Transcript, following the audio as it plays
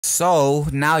So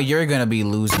now you're gonna be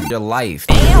losing your life.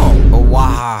 Damn. Oh,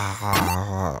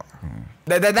 wow.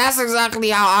 That's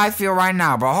exactly how I feel right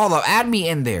now, bro. Hold up, add me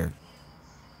in there.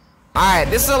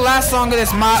 Alright, this is the last song of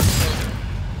this mod.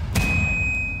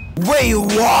 Wait,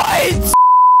 what?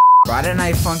 Friday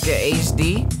Night Funkin'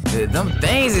 HD? Dude, them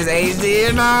things is HD,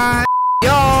 you know?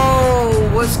 Yo,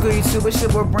 what's good, YouTube? It's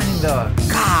your boy Brenda.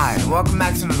 God, welcome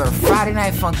back to another Friday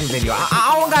Night Funkin' video.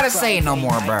 I don't gotta say it no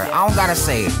more, bro. I don't gotta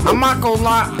say it. I'm not gonna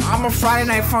lie, I'm a Friday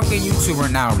Night Funkin'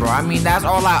 YouTuber now, bro. I mean, that's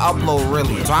all I upload,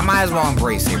 really. So I might as well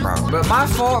embrace it, bro. But my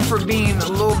fault for being a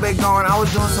little bit gone. I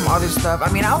was doing some other stuff.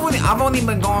 I mean, I've only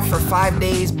been gone for 5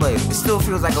 days, but it still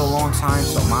feels like a long time,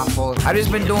 so my fault. I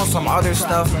just been doing some other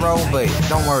stuff, bro, but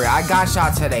don't worry. I got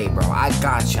y'all today, bro. I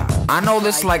got y'all. I know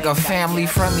this is like a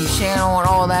family-friendly channel and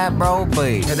all that, bro,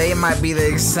 but today might be the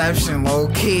exception,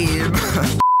 low-key.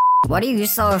 What are you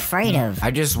so afraid of?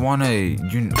 I just wanna,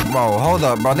 bro, hold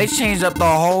up, bro. They changed up the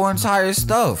whole entire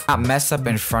stuff. Not mess up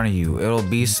in front of you. It'll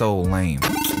be so lame,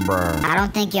 bruh. I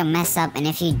don't think you'll mess up, and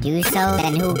if you do so,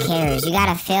 then who cares? You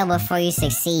gotta fail before you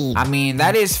succeed. I mean,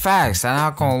 that is facts. I'm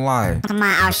not gonna lie. Come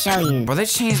on, I'll show you. Bro, they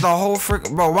changed the whole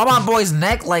bro, why my boy's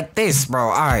neck like this, bro?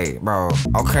 Alright, bro.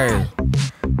 Okay.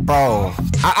 Bro.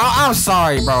 I'm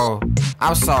sorry, bro.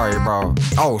 I'm sorry, bro.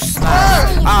 Oh,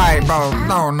 snap. Alright, bro.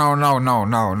 No.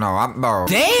 Bro.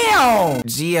 Damn!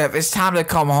 GF, it's time to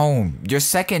come home. Your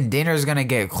second dinner is gonna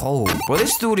get cold. Bro,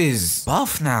 this dude is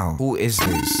buff now. Who is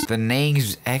this? The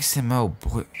name's XML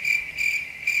boy.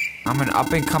 I'm an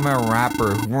up-and-coming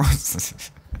rapper who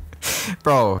wants...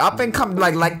 Bro, up and come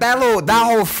like that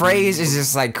whole phrase is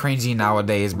just like cringy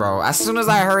nowadays, bro. As soon as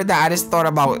I heard that, I just thought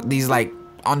about these like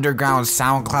underground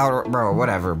SoundCloud, bro,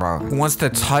 whatever, bro. Who wants to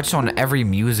touch on every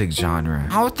music genre?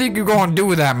 I don't think you're gonna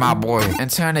do that, my boy. And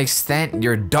to an extent,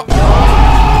 you're dumb.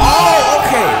 Oh,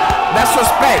 okay. That's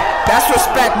respect. That's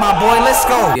respect, my boy. Let's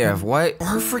go. Yeah, what?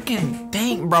 Her freaking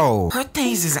thing, bro. Her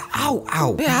things is out.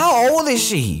 Yeah, how old is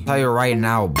she? I'll tell you right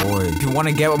now, boy. If you want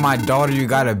to get with my daughter, you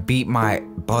gotta beat my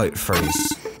butt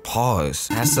first. Pause.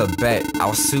 That's a bet.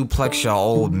 I'll suplex your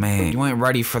old man. You ain't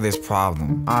ready for this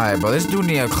problem. Alright, bro. This dude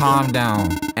need to calm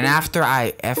down. And after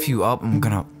I F you up, I'm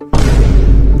gonna...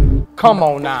 Come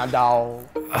on now, dog.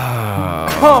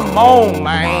 Come on,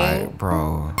 man.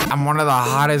 Bro. I'm one of the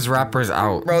hottest rappers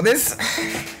out. Bro, this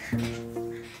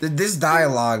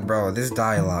dialogue, bro. This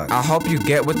dialogue. I hope you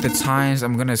get with the times.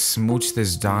 I'm gonna smooch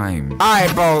this dime.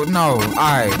 Alright, bro. No.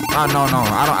 Alright.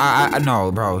 No.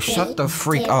 No, bro. Shut the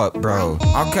freak up, bro.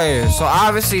 Okay, so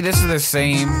obviously this is the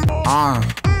same.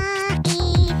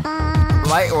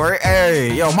 Light work.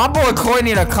 Hey, yo, my boy Koi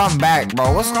need to come back,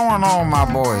 bro. What's going on, my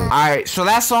boy? Alright, so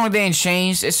that song didn't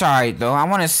change. It's alright, though.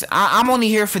 I'm only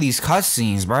here for these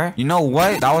cutscenes, bro. You know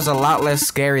what? That was a lot less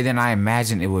scary than I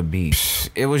imagined it would be.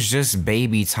 It was just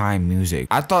baby time music.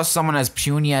 I thought someone as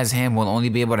puny as him will only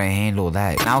be able to handle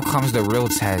that. Now comes the real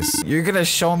test. You're gonna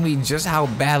show me just how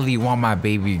badly you want my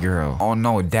baby girl. Oh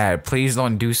no, dad, please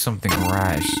don't do something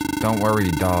rash. Don't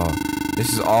worry, dawg.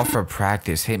 This is all for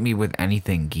practice. Hit me with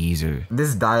anything, geezer.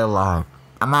 This dialogue.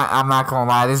 I'm not gonna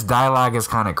lie, this dialogue is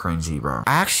kind of cringy, bro.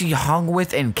 I actually hung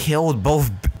with and killed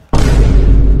both.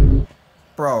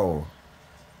 Bro.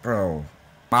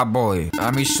 My boy,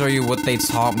 let me show you what they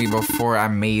taught me before I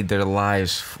made their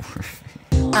lives.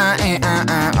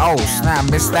 Oh snap,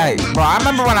 missed that. Bro, I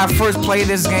remember when I first played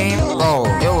this game, bro,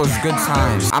 it was good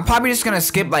times. I'm probably just gonna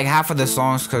skip like half of the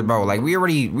songs because, bro, like we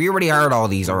already heard all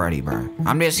these already, bro.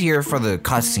 I'm just here for the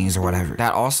cutscenes or whatever.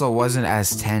 That also wasn't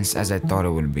as tense as I thought it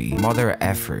would be. Mother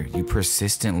effer, you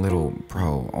persistent little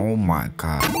bro. Oh my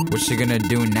god. What you gonna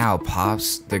do now,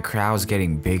 Pops? The crowd's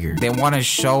getting bigger. They want a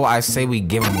show, I say we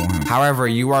give them one. However,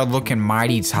 you are looking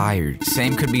mighty tired.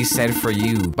 Same could be said for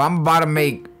you. But I'm about to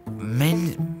make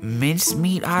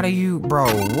mincemeat out of you, bro.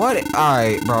 What?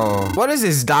 Alright, bro. What is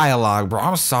this dialogue, bro?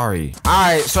 I'm sorry.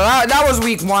 Alright, so that was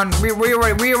week 1. We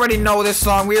already know this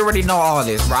song. We already know all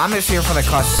this, bro. I'm just here for the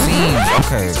cutscenes.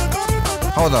 Okay.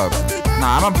 Hold up.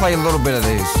 Nah, I'm gonna play a little bit of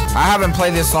this. I haven't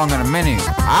played this song in a minute.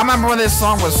 I remember when this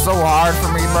song was so hard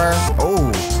for me, bro.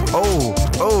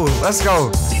 Oh, let's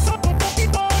go.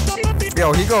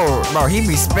 Yo, he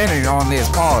be spinning on this.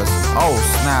 Pause. Oh,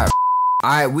 snap.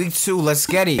 Alright, week 2, let's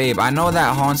get it. Babe, I know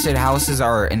that haunted houses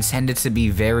are intended to be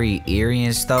very eerie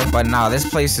and stuff, but nah, this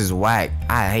place is whack.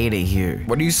 I hate it here.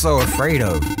 What are you so afraid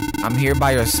of? I'm here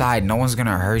by your side. No one's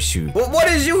gonna hurt you. Well, what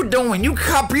is you doing? You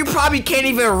probably can't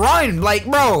even run. Like,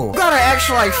 bro, you got an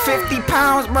extra like 50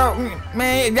 pounds, bro.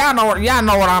 Man, y'all know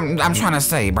what I'm trying to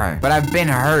say, bro. But I've been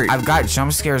hurt. I've got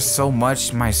jump scares so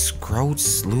much, my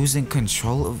scrote's losing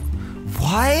control of...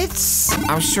 What?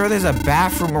 I'm sure there's a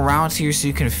bathroom around here so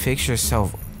you can fix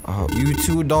yourself You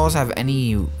two dolls have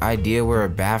any idea where a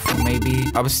bathroom may be?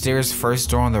 Upstairs, first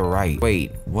door on the right.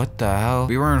 Wait, what the hell?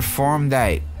 We were informed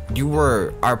that you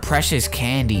were our precious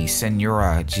candy,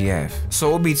 Senora GF. So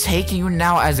we'll be taking you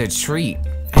now as a treat.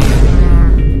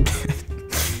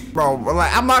 Bro,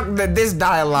 like, I'm not, this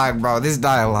dialogue, bro, this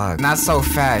dialogue. Not so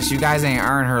fast. You guys ain't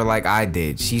earned her like I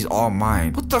did. She's all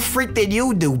mine. What the freak did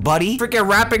you do, buddy? Freaking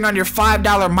rapping on your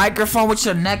 $5 microphone with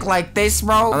your neck like this,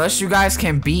 bro? Unless you guys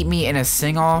can beat me in a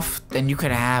sing-off, then you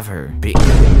can have her.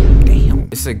 Damn.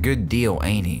 It's a good deal,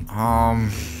 ain't it?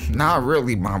 Not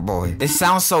really, my boy. It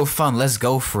sounds so fun. Let's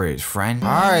go for it, friend. All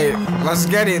right, let's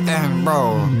get it then,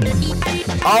 bro.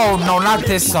 Oh, no, not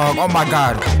this song. Oh, my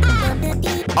God.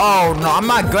 Oh, no, I'm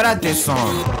not good at this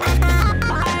song.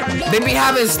 They be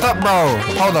having stuff, bro.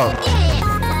 Hold up.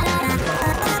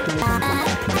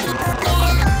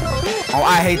 Oh,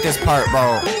 I hate this part,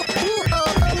 bro.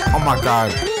 Oh, my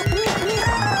God.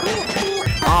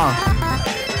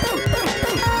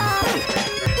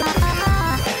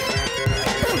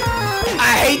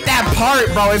 I hate that part,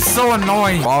 bro. It's so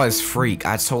annoying. Ball is freak.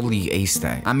 I totally aced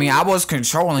that. I mean, I was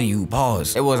controlling you.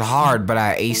 Pause. It was hard, but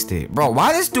I aced it. Bro,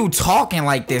 why this dude talking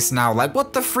like this now? Like,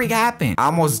 what the freak happened? I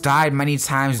almost died many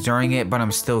times during it, but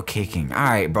I'm still kicking. All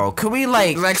right, bro. Could we,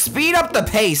 like speed up the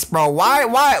pace, bro? Why?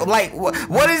 Like,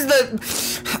 what is the...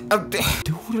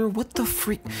 Dude, what the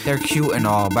freak? They're cute and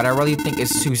all, but I really think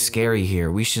it's too scary here.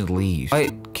 We should leave.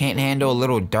 What? Can't handle a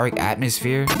little dark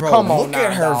atmosphere? Bro, come on, look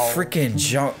at her dog. freaking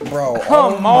jump, bro.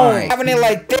 Come on. Having it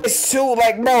like this too,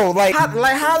 like, bro, like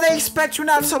how they expect you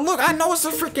not to look? I know it's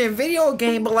a freaking video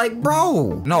game, but like,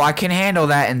 bro. No, I can handle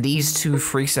that in these two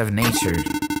freaks of nature.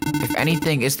 If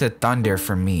anything, it's the thunder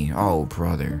for me. Oh,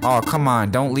 brother. Oh, come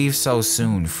on. Don't leave so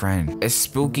soon, friend. It's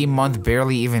spooky month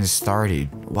barely even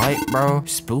started. What, bro?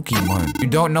 Spooky month. You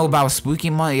don't know about spooky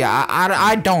month? Yeah,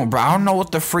 I don't, bro. I don't know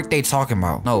what the freak they talking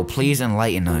about. No, please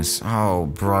enlighten us. Oh,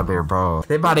 brother, bro.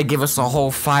 They about to give us a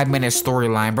whole 5-minute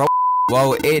storyline, bro.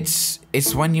 Well, it's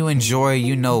when you enjoy,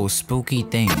 you know, spooky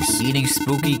things. Eating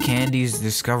spooky candies,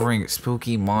 discovering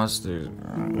spooky monsters.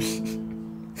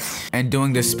 And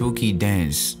doing the spooky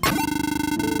dance.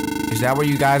 Is that what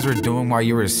you guys were doing while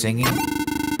you were singing?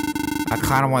 I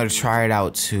kind of want to try it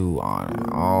out too.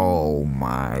 Oh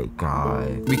my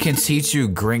God. We can teach you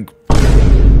Grink.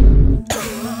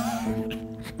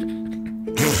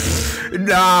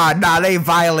 Nah, they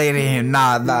violated him.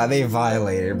 Nah, they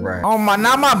violated, bro. Oh my,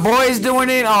 now my boy's doing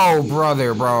it? Oh,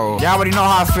 brother, bro. Y'all already know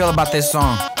how I feel about this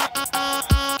song.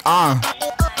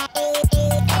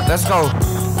 Let's go.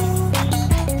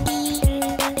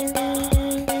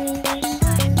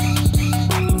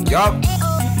 Yup.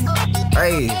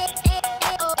 Hey.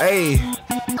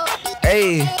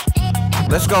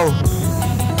 Let's go.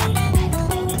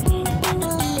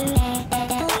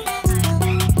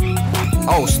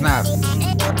 Oh, snap.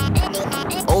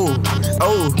 Oh.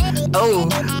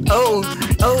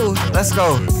 Let's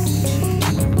go.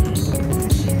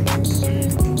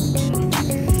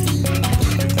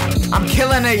 I'm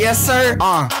killing it, yes, sir.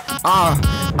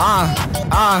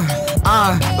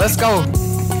 Let's go.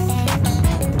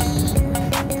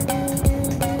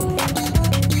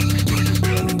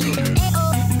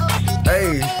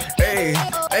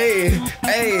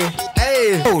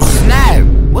 Hey. Oh, snap.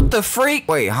 What the freak?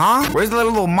 Wait, huh? Where's the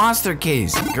little monster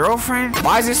kids? Girlfriend?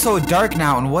 Why is it so dark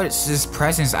now and what is this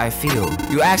presence I feel?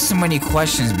 You ask so many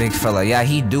questions, big fella. Yeah,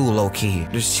 he do, low-key.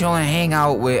 Just chill and hang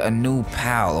out with a new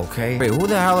pal, okay? Wait, who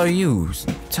the hell are you?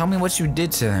 Tell me what you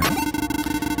did to them.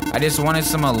 I just wanted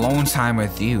some alone time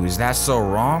with you. Is that so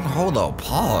wrong? Hold up,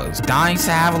 pause. Dying to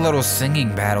have a little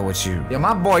singing battle with you. Yo,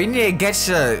 my boy, you need to get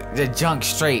your junk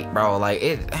straight, bro. Like,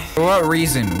 for what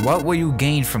reason? What will you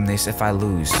gain from this if I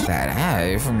lose?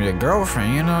 That, from your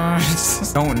girlfriend, you know?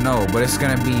 Don't know, but it's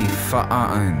gonna be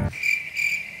fun.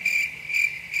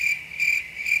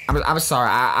 I'm sorry.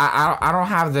 I don't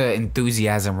have the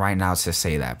enthusiasm right now to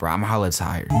say that, bro. I'm hella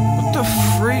tired. What the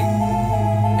freak?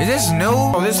 Is this new?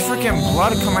 Oh, there's freaking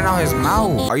blood coming out his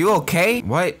mouth. Are you okay?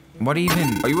 What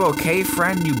even? Are you okay,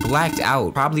 friend? You blacked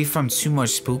out. Probably from too much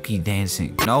spooky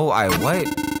dancing. No, what?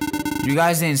 You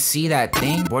guys didn't see that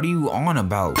thing? What are you on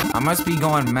about? I must be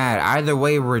going mad. Either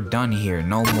way, we're done here.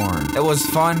 No more. It was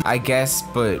fun, I guess,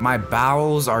 but my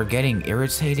bowels are getting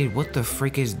irritated. What the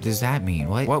freak does that mean?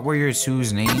 What were your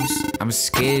two's names? I'm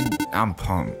skid. I'm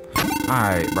pumped.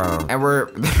 Alright, bro.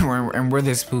 And we're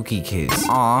the spooky kids.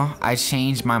 Aw, I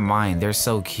changed my mind. They're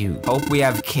so cute. Hope we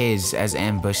have kids as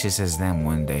ambitious as them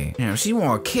one day. You know, she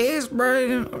want kids,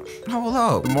 bro. Hold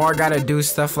up. The more I gotta do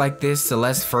stuff like this, the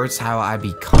less fertile I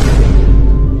become.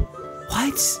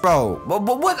 What? Bro, but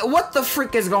what the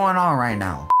freak is going on right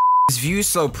now? This view's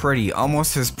so pretty,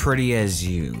 almost as pretty as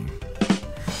you.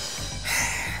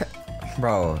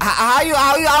 Bro, how you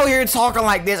out here talking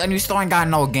like this and you still ain't got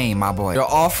no game, my boy? You're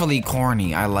awfully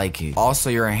corny. I like it. Also,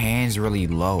 your hand's really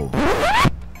low.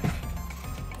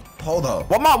 Hold up.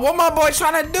 What my boy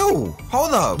trying to do?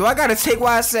 Hold up. Do I gotta take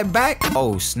what I said back?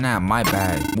 Oh snap, my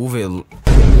bad. Move it.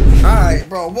 Alright,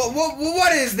 bro.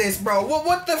 What is this, bro?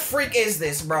 What the freak is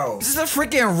this, bro? Is this a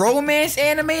freaking romance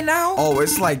anime now? Oh,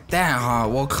 it's like that, huh?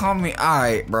 Well, call me.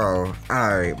 Alright, bro.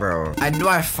 Alright, bro. I knew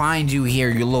I'd find you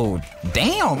here, you little.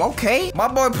 Damn, okay. My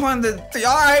boy putting the.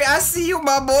 Alright, I see you,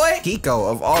 my boy.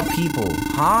 Kiko, of all people,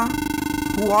 huh?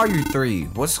 Who are you three?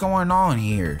 What's going on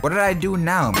here? What did I do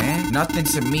now, man? Nothing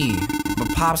to me.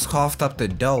 But Pops coughed up the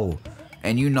dough.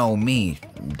 And you know me.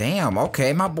 Damn,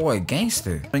 okay, my boy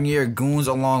gangster. Bring your goons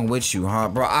along with you, huh,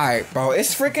 bro? Alright, bro,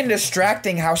 it's freaking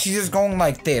distracting how she's just going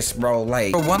like this, bro.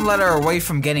 Like, we're one letter away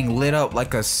from getting lit up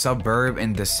like a suburb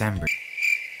in December.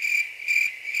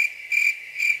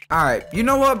 Alright, you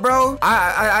know what, bro?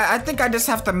 I think I just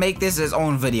have to make this his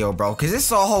own video, bro. Cause it's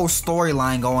a whole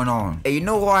storyline going on. Hey, you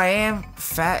know who I am?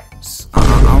 Fats.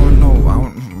 I don't know.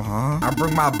 I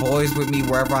bring my boys with me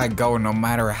wherever I go, no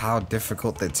matter how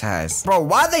difficult the task. Bro,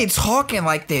 why are they talking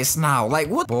like this now? Like,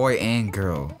 what? Boy and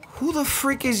girl. Who the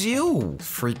freak is you?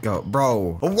 Freak up,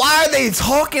 bro. Why are they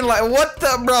talking like, what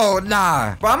the, bro?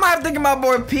 Nah. Bro, I might have to get my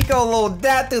boy Pico a little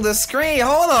dad through the screen.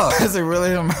 Hold up. Is it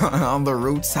really on the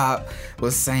rooftop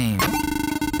was saying?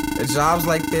 The jobs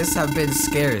like this have been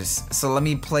scarce, so let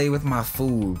me play with my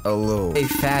food a little. Hey,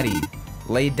 fatty,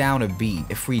 lay down a beat.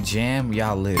 If we jam,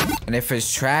 y'all live. And if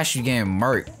it's trash, you getting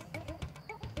murked.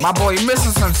 My boy, you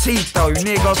missing some teeth though. You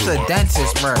need to go to the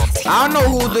dentist, bro. I don't know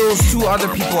who those two other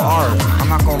people are. I'm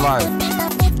not gonna lie.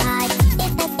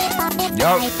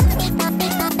 Yup.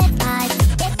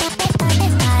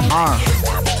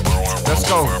 Let's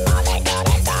go.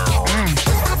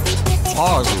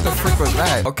 Pause. What the freak was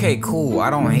that? Okay, cool.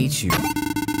 I don't hate you.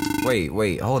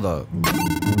 Wait, hold up.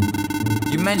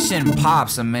 You mentioned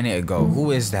Pops a minute ago.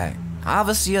 Who is that?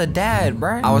 Obviously your dad,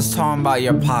 bro. I was talking about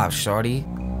your Pops, shorty.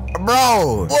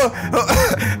 Bro,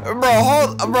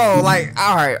 like,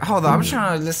 all right, hold on. I'm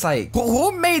trying to just like,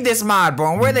 who made this mod,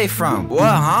 bro? Where they from? What,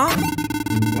 huh?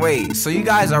 Wait, so you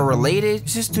guys are related?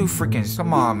 Just too freaking,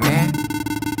 come on, man.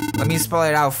 Let me spell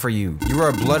it out for you. You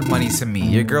are blood money to me.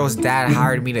 Your girl's dad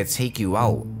hired me to take you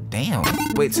out. Damn.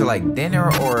 Wait till like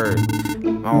dinner or?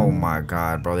 Oh my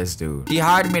God, bro, this dude. He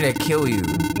hired me to kill you.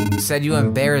 Said you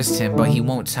embarrassed him, but he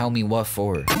won't tell me what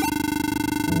for.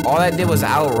 All I did was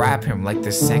out-rap him like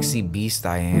the sexy beast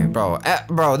I am.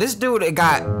 Bro, this dude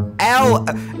got L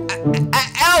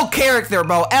character,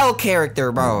 bro. L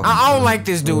character, bro. I don't like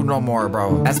this dude no more,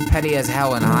 bro. That's petty as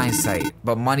hell in hindsight.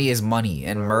 But money is money,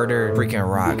 and murder freaking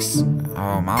rocks.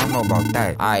 I don't know about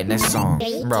that. Alright, next song.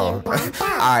 Bro.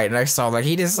 Alright, next song. Like,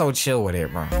 he just so chill with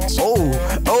it, bro. Oh.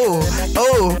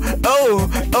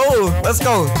 Let's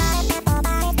go.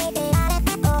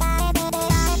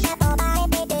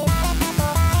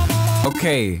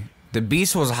 Okay, the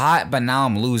beast was hot, but now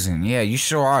I'm losing. Yeah, you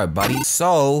sure are, buddy.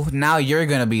 So, now you're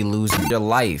gonna be losing your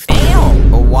life.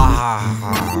 Damn! Oh,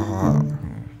 wow.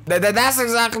 That's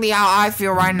exactly how I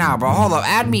feel right now, bro. Hold up,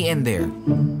 add me in there.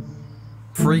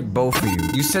 Freak both of you.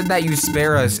 You said that you'd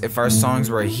spare us if our songs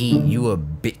were heat. You a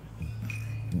bit.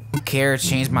 You care,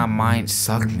 change my mind,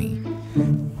 suck me.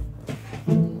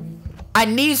 I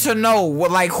need to know,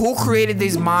 like, who created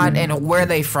this mod and where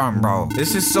they from, bro.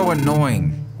 This is so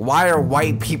annoying. Why are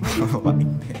white people like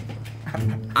this?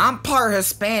 I'm part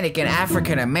Hispanic and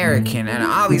African American, and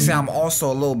obviously I'm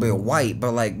also a little bit white,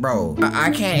 but like, bro,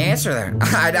 I can't answer that.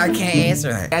 I can't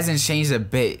answer that. It hasn't changed a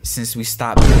bit since we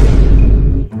stopped.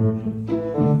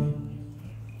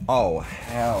 Oh,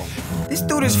 hell. This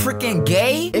dude is freaking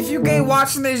gay? If you gay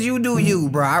watching this, you do you,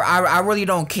 bro. I really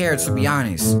don't care, to be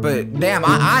honest. But damn,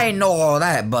 I ain't know all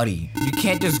that, buddy. You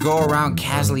can't just go around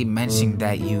casually mentioning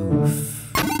that you...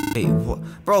 Hey,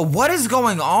 bro, what is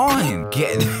going on?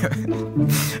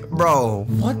 Bro,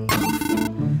 what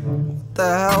the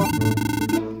hell?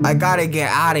 I gotta get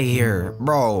out of here,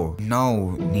 bro.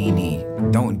 No,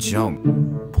 Nene, don't jump.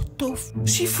 What the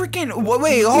she freaking,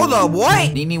 wait, hold up,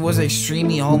 what? Nene was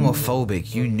extremely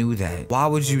homophobic, you knew that. Why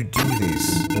would you do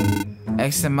this?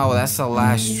 XMO, that's the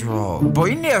last straw. Bro,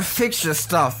 you need to fix your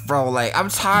stuff, bro. Like, I'm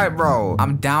tired, bro.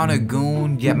 I'm down a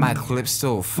goon, yet my clip's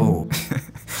still full.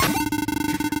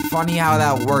 Funny how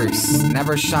that works.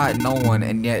 Never shot no one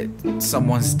and yet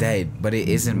someone's dead, but it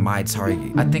isn't my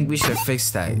target. I think we should fix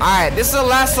that. Alright, this is the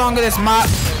last song of this mod.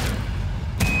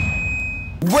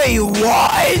 Wait,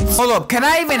 what? Hold up, can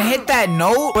I even hit that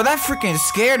note? Bro, that freaking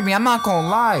scared me, I'm not gonna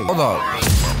lie. Hold up.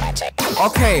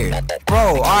 Okay,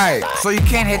 bro, alright. So you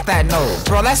can't hit that note.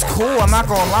 Bro, that's cool. I'm not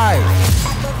gonna lie.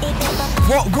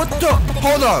 What the?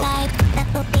 Hold up.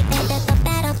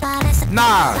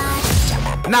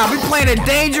 Nah, we playing a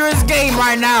dangerous game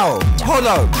right now. Hold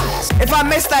up. If I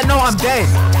miss that note, I'm dead.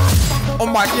 Oh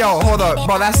my, yo, hold up.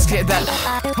 Bro, that's scared.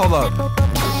 Hold up.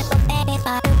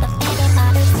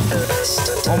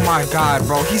 Oh my god,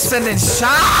 bro. He's sending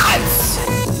shots.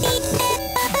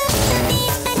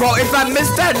 Bro, if I miss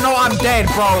that note, I'm dead,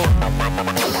 bro.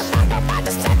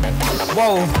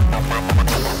 Whoa.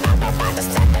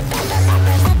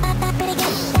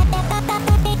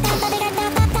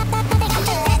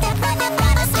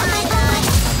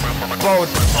 Bro,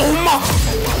 oh my.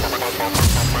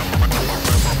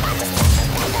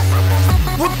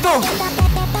 What the?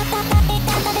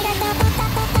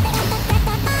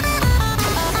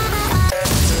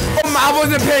 Oh my, I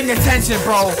wasn't paying attention,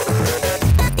 bro.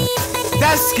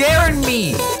 That's scaring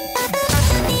me.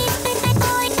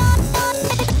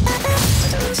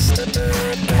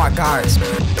 Oh my god,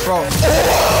 bro.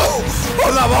 Oh!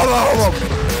 Hold up.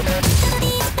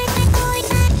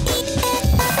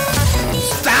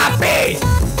 Stop it!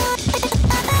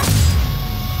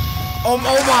 Oh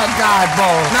my god, bro.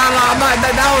 Nah, I'm not.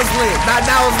 That was lit. That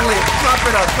was lit.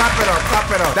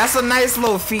 Clap it up. That's a nice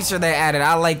little feature they added.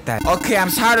 I like that. Okay,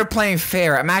 I'm tired of playing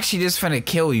fair. I'm actually just finna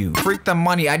kill you. Freak the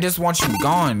money. I just want you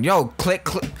gone. Yo, click.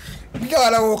 You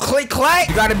gotta click.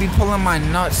 You gotta be pulling my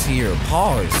nuts here.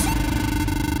 Pause.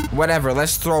 Whatever,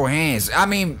 let's throw hands. I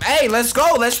mean, hey, let's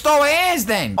go. Let's throw hands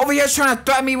then. Over here trying to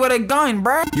threaten me with a gun,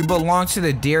 bruh. You belong to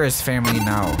the Dearest family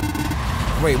now.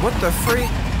 Wait, what the freak?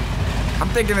 I'm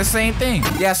thinking the same thing.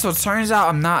 Yeah, so it turns out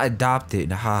I'm not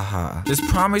adopted. Haha. Just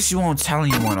promise you won't tell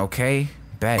anyone, okay?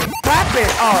 Bet. Clap it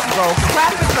up, bro.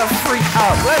 Clap it the freak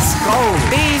up. Let's go.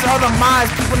 These are the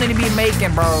mods people need to be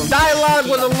making, bro. Dialogue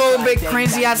was a little bit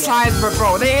cringy at times, but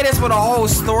bro, they hit us with a whole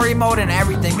story mode and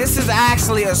everything. This is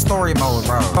actually a story mode,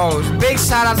 bro. Bro, big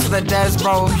shout out to the devs,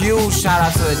 bro. Huge shout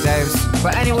out to the devs.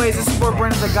 But anyways, this is where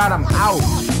Brenda God. I'm out.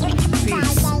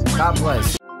 Peace. God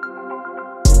bless.